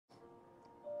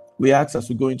We ask as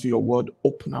we go into your word,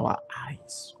 open our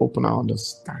eyes, open our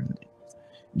understanding.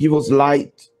 Give us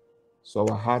light so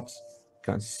our hearts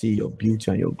can see your beauty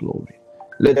and your glory.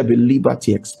 Let there be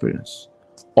liberty experience,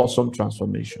 awesome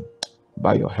transformation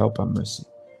by your help and mercy.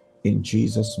 In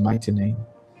Jesus' mighty name.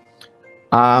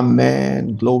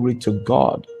 Amen. Glory to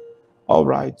God. All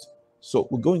right. So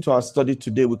we're going to our study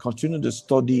today. We continue the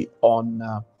study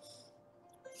on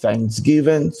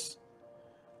Thanksgivings.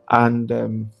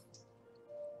 And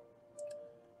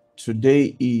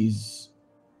today is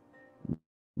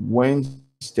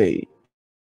Wednesday.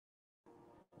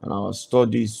 And our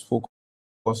study is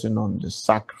focusing on the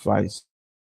sacrifice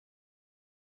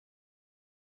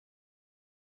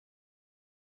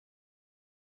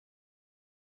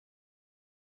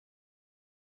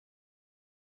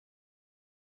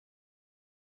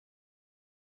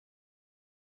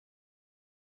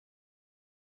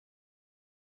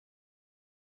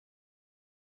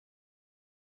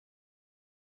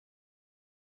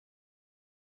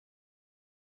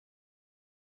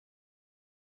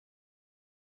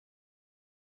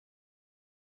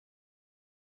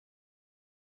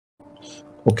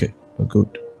Okay,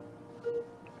 good.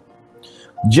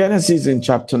 Genesis in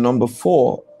chapter number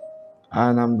 4,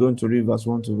 and I'm going to read verse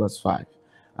 1 to verse 5.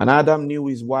 And Adam knew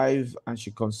his wife, and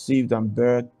she conceived and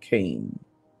bare Cain,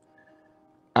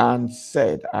 and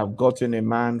said, I've gotten a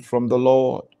man from the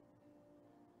Lord.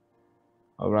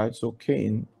 All right, so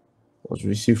Cain was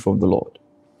received from the Lord.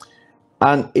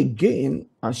 And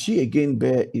she again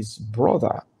bare his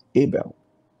brother Abel.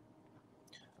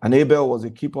 And Abel was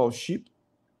a keeper of sheep,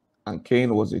 and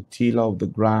Cain was a tiller of the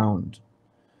ground.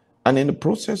 And in the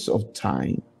process of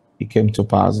time, it came to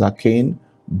pass that Cain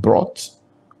brought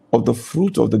of the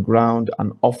fruit of the ground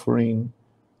an offering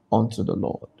unto the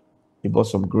Lord. He brought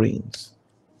some grains.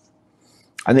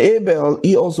 And Abel,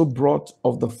 he also brought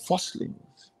of the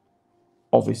firstlings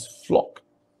of his flock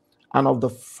and of the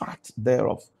fat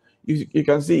thereof. You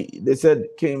can see, they said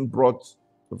Cain brought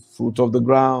the fruit of the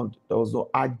ground. There was no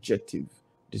adjective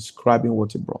describing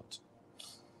what he brought.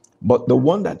 But the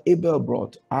one that Abel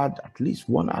brought had at least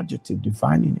one adjective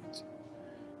defining it.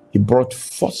 He brought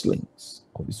firstlings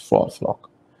of his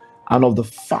flock and of the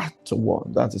fat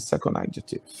one. That's the second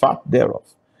adjective, fat thereof.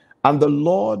 And the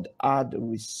Lord had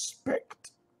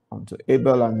respect unto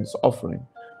Abel and his offering,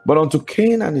 but unto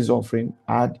Cain and his offering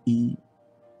had he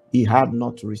had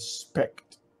not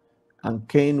respect, and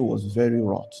Cain was very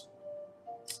wroth.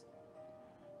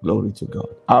 Glory to God.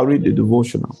 I'll read the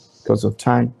devotional because of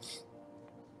time.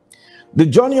 The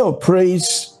journey of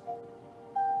praise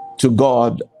to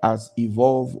God has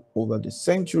evolved over the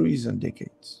centuries and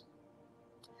decades.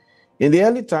 In the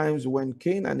early times, when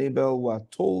Cain and Abel were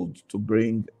told to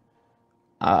bring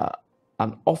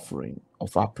an offering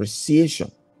of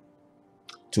appreciation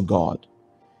to God,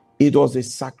 it was a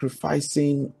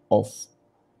sacrificing of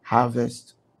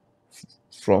harvest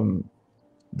from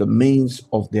the means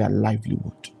of their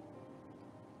livelihood.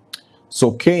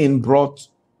 So Cain brought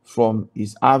from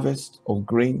his harvest of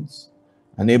grains,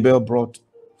 and Abel brought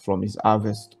from his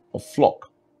harvest of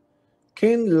flock.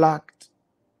 Cain lacked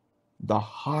the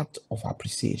heart of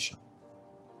appreciation.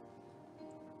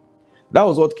 That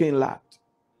was what Cain lacked.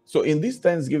 So in these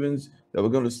Thanksgivings that we're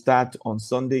going to start on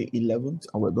Sunday 11th,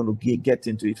 and we're going to get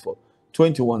into it for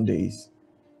 21 days,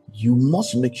 you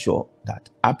must make sure that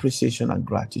appreciation and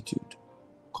gratitude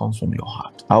comes from your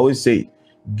heart. I always say,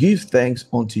 give thanks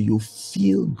until you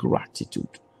feel gratitude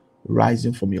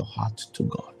rising from your heart to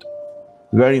God.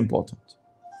 Very important.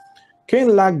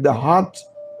 Cain lacked the heart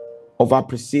of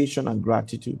appreciation and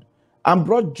gratitude and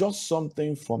brought just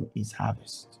something from his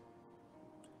harvest.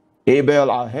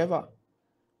 Abel, however,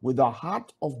 with a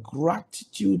heart of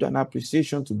gratitude and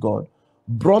appreciation to God,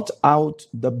 brought out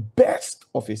the best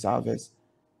of his harvest,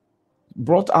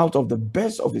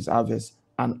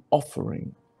 an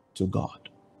offering to God.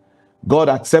 God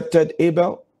accepted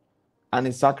Abel and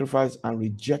his sacrifice and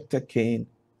rejected Cain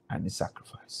and his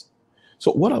sacrifice.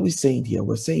 So what are we saying here?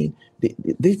 We're saying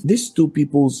these two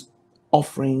people's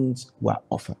offerings were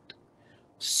offered.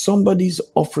 Somebody's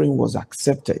offering was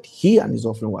accepted. He and his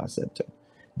offering were accepted.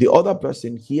 The other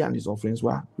person, he and his offerings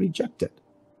were rejected.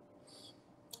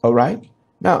 All right?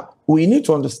 Now, we need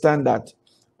to understand that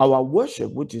our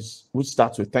worship, which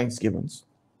starts with thanksgivings,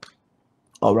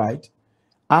 all right,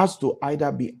 has to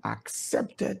either be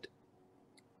accepted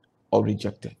or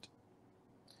rejected.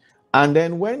 And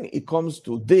then when it comes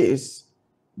to this,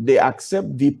 they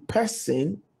accept the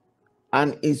person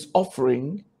and his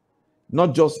offering,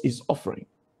 not just his offering.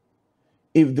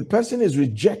 If the person is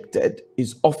rejected,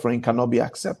 his offering cannot be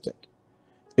accepted.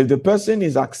 If the person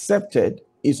is accepted,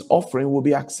 his offering will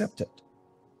be accepted.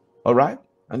 All right?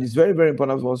 And it's very, very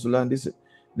important for us to learn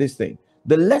this thing.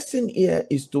 The lesson here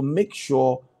is to make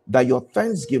sure that your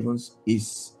thanksgivings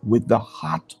is with the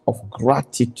heart of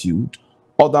gratitude.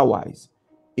 Otherwise,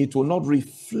 it will not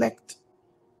reflect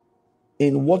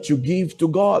in what you give to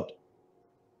God.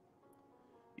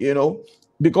 You know,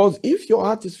 because if your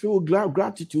heart is filled with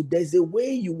gratitude, there's a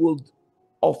way you will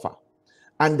offer,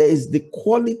 and there is the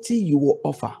quality you will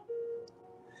offer.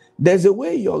 There's a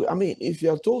way if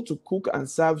you're told to cook and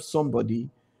serve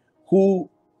somebody who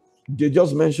they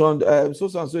just mentioned, so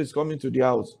and so is coming to the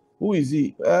house. Who is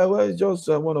he? Well, it's just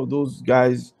one of those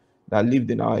guys that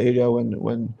lived in our area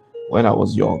when I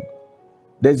was young.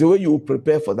 There's a way you will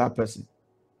prepare for that person.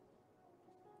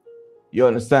 You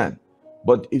understand?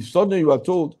 But if suddenly you are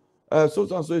told, so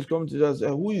and so is coming to us,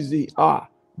 who is he?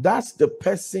 That's the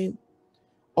person.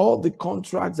 All the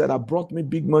contracts that have brought me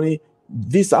big money,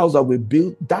 this house that we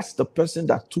built, that's the person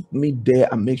that took me there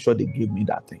and make sure they gave me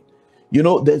that thing. You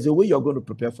know, there's a way you're going to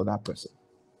prepare for that person.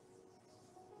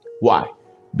 Why?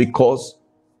 Because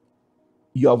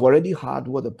you have already heard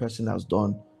what the person has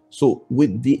done. So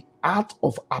with the art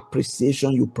of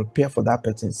appreciation, you prepare for that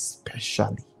person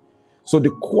specially. So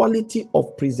the quality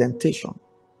of presentation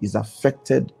is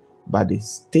affected by the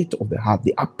state of the heart,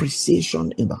 the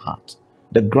appreciation in the heart,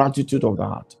 the gratitude of the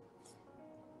heart.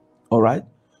 All right.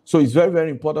 So it's very, very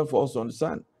important for us to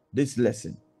understand this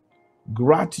lesson.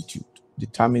 Gratitude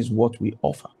determines what we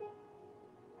offer.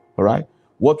 All right.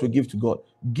 What we give to God.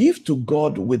 Give to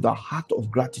God with a heart of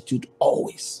gratitude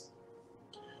always.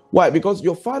 Why? Because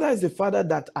your Father is a Father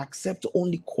that accepts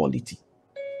only quality.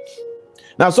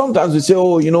 Now, sometimes we say,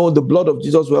 oh, you know, the blood of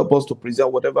Jesus will help us to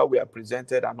present whatever we are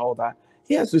presented and all that.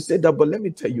 Yes, we say that, but let me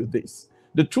tell you this.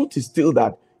 The truth is still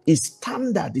that his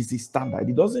standard is his standard.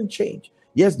 It doesn't change.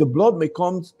 Yes, the blood may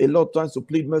come a lot of times to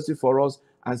plead mercy for us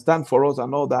and stand for us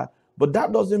and all that. But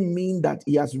that doesn't mean that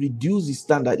he has reduced his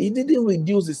standard. He didn't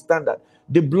reduce his standard.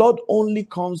 The blood only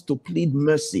comes to plead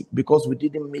mercy because we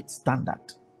didn't meet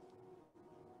standard.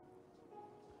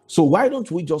 So why don't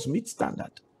we just meet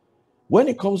standard? When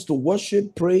it comes to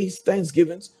worship, praise,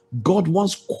 thanksgivings, God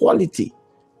wants quality.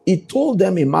 He told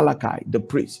them in Malachi, the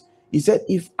priest, he said,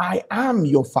 if I am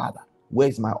your father, where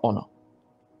is my honor?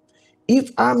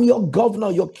 If I'm your governor,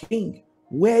 your king,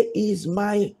 where is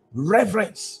my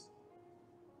reverence?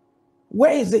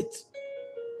 Where is it?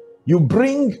 You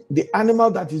bring the animal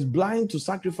that is blind to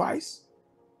sacrifice.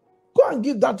 Go and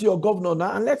give that to your governor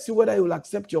now, and let's see whether he will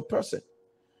accept your person.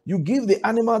 You give the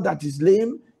animal that is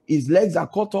lame, his legs are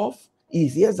cut off,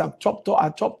 his ears are chopped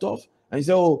off, and you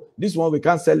say, oh, this one we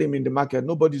can't sell him in the market.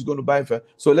 Nobody's going to buy it.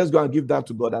 So let's go and give that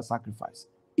to God as sacrifice.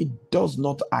 It does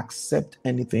not accept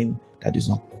anything that is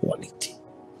not quality.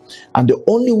 And the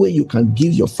only way you can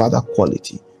give your Father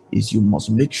quality is you must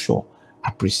make sure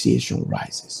appreciation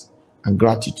rises and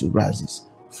gratitude rises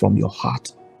from your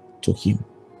heart to him.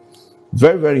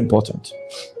 Very, very important.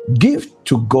 Give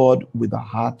to God with a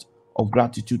heart of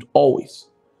gratitude always.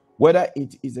 Whether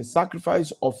it is a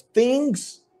sacrifice of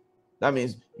things, that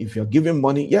means if you're giving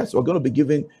money, yes, we're going to be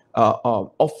giving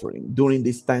offering during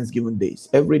these Thanksgiving days,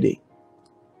 every day.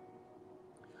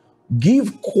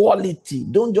 Give quality.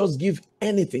 Don't just give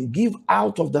anything. Give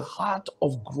out of the heart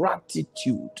of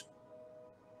gratitude.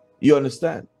 You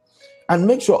understand? And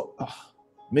make sure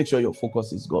your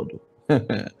focus is God.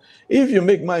 If you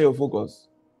make mine your focus,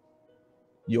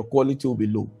 your quality will be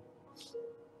low.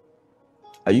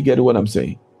 Are you getting what I'm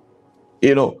saying?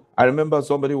 You know, I remember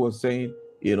somebody was saying,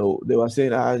 you know, they were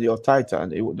saying, your tithe,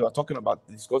 and they were talking about,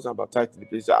 discussing about tithe.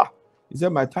 He said, he said,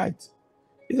 my tithe.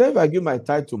 He said, if I give my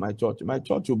tithe to my church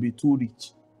will be too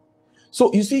rich.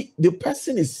 So you see, the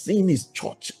person is seeing his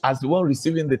church as the one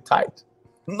receiving the tithe,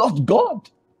 not God.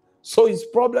 So his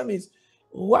problem is,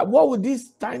 what would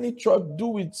this tiny church do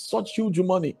with such huge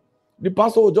money? The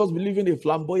pastor will just be living a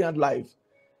flamboyant life.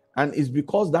 And it's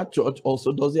because that church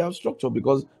also doesn't have structure.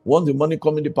 Because once the money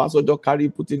comes in, the pastor just carry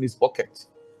it, put in his pocket.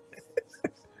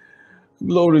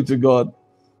 Glory to God.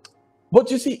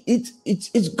 But you see,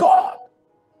 it's God.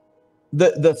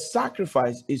 The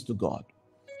sacrifice is to God.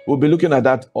 We'll be looking at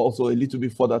that also a little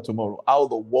bit further tomorrow. How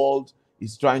the world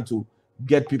is trying to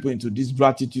get people into this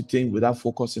gratitude thing without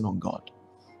focusing on God.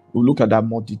 We'll look at that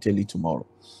more detailedly tomorrow.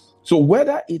 So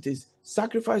whether it is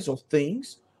sacrifice of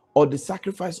things or the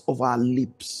sacrifice of our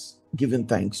lips, giving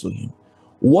thanks to him,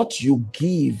 what you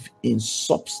give in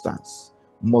substance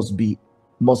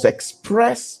must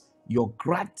express your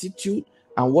gratitude,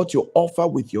 and what you offer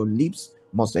with your lips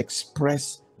must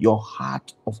express your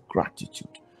heart of gratitude.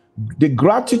 The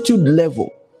gratitude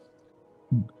level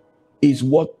is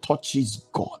what touches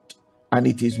God, and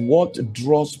it is what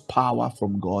draws power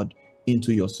from God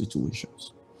into your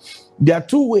situations. There are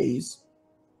two ways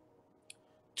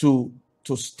to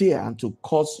steer and to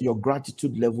cause your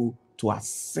gratitude level to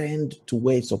ascend to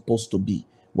where it's supposed to be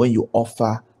when you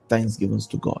offer thanksgivings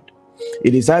to God.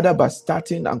 It is either by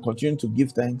starting and continuing to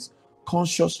give thanks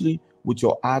consciously with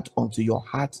your heart until your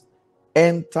heart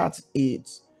enters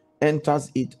it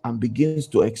and begins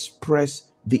to express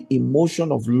the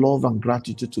emotion of love and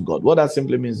gratitude to God. What that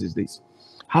simply means is this: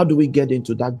 how do we get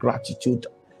into that gratitude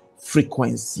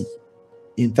frequency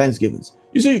in thanksgivings?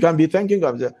 You see, you can be thanking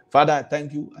God. Father, I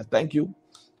thank you. I thank you.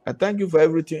 I thank you for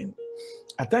everything.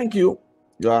 I thank you.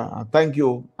 Yeah, I thank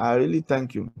you. I really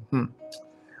thank you.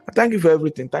 I thank you for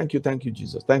everything. Thank you,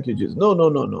 Jesus. Thank you, Jesus.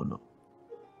 No.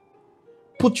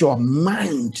 Put your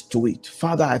mind to it.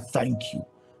 Father, I thank you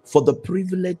for the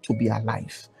privilege to be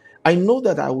alive. I know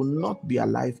that I will not be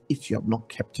alive if you have not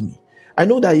kept me. I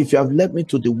know that if you have led me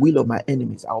to the will of my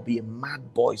enemies, I'll be a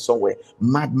mad boy somewhere,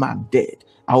 madman dead.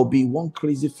 I'll be one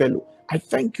crazy fellow. I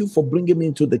thank you for bringing me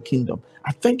into the kingdom.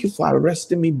 I thank you for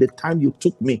arresting me the time you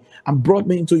took me and brought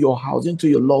me into your house, into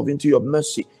your love, into your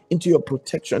mercy, into your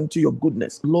protection, into your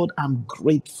goodness. Lord, I'm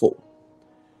grateful.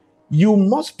 You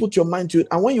must put your mind to it.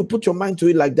 And when you put your mind to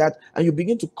it like that, and you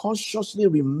begin to consciously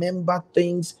remember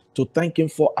things to thank him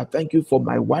for. I thank you for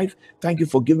my wife. Thank you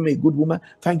for giving me a good woman.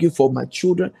 Thank you for my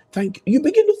children. You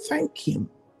begin to thank him.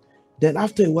 Then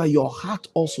after a while, your heart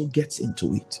also gets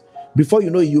into it. Before you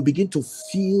know it, you begin to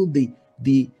feel the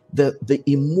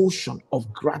emotion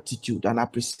of gratitude and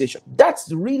appreciation.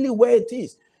 That's really where it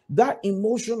is. That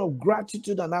emotion of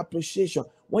gratitude and appreciation.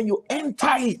 When you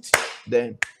enter it,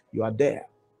 then you are there.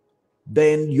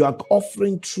 Then you are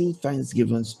offering true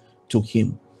thanksgivings to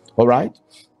him. All right?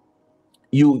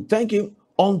 You thank him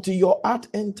until your heart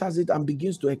enters it and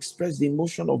begins to express the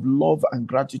emotion of love and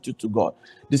gratitude to God.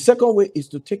 The second way is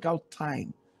to take out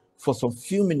time for some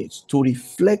few minutes to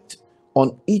reflect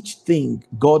on each thing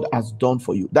God has done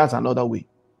for you. That's another way.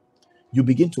 You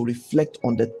begin to reflect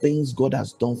on the things God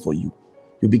has done for you.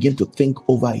 You begin to think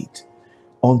over it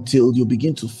until you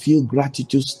begin to feel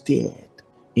gratitude stirred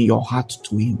in your heart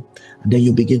to him. And then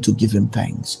you begin to give him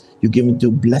thanks. You begin to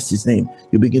bless his name.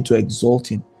 You begin to exalt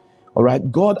him. All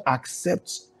right. God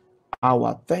accepts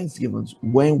our thanksgivings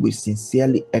when we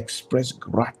sincerely express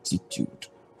gratitude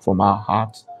from our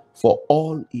hearts for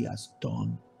all he has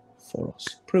done for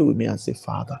us. Pray with me and say,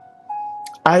 Father,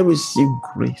 I receive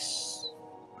grace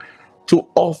to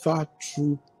offer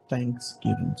true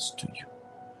thanksgivings to you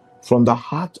from the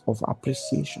heart of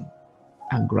appreciation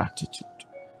and gratitude.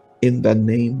 In the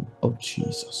name of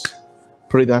Jesus.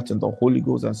 Pray that in the Holy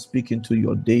Ghost and speak into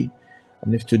your day.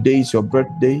 And if today is your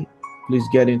birthday, please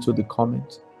get into the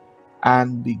comments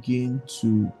and begin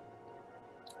to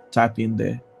type in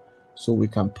there so we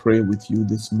can pray with you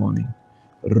this morning.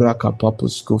 Raka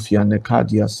papus kofia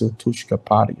nekadia sotushka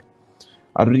paria.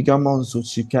 Arigamonzo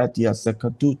chikadia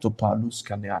sakaduto palus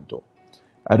kaneado.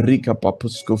 Arika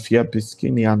papus kofia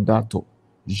piskini andato.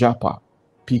 Japa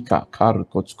pika kar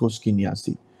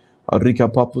kotskoskiniasi. Arika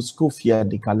papus kofia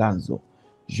di kalanzo.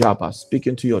 Japa, speak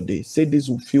into your day. Say these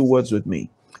few words with me.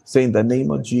 Say, in the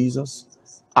name of Jesus,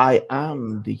 I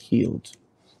am the healed,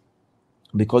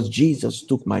 because Jesus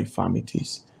took my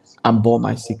infirmities and bore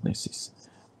my sicknesses.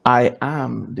 I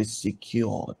am the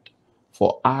secured,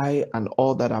 for I and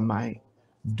all that are mine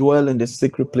dwell in the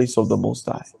secret place of the Most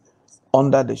High,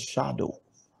 under the shadow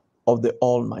of the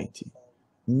Almighty.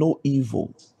 No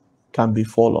evil can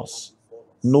befall us.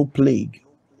 No plague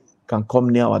can come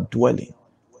near our dwelling.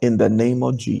 In the name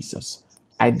of Jesus,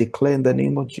 I declare in the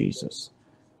name of Jesus,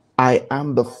 I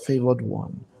am the favored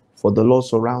one, for the Lord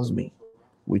surrounds me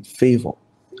with favor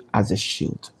as a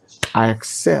shield. I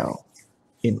excel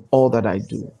in all that I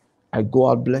do. I go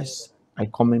out blessed, I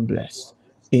come in blessed.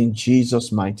 In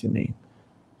Jesus' mighty name.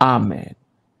 Amen.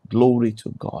 Glory to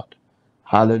God.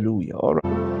 Hallelujah. All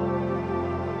right.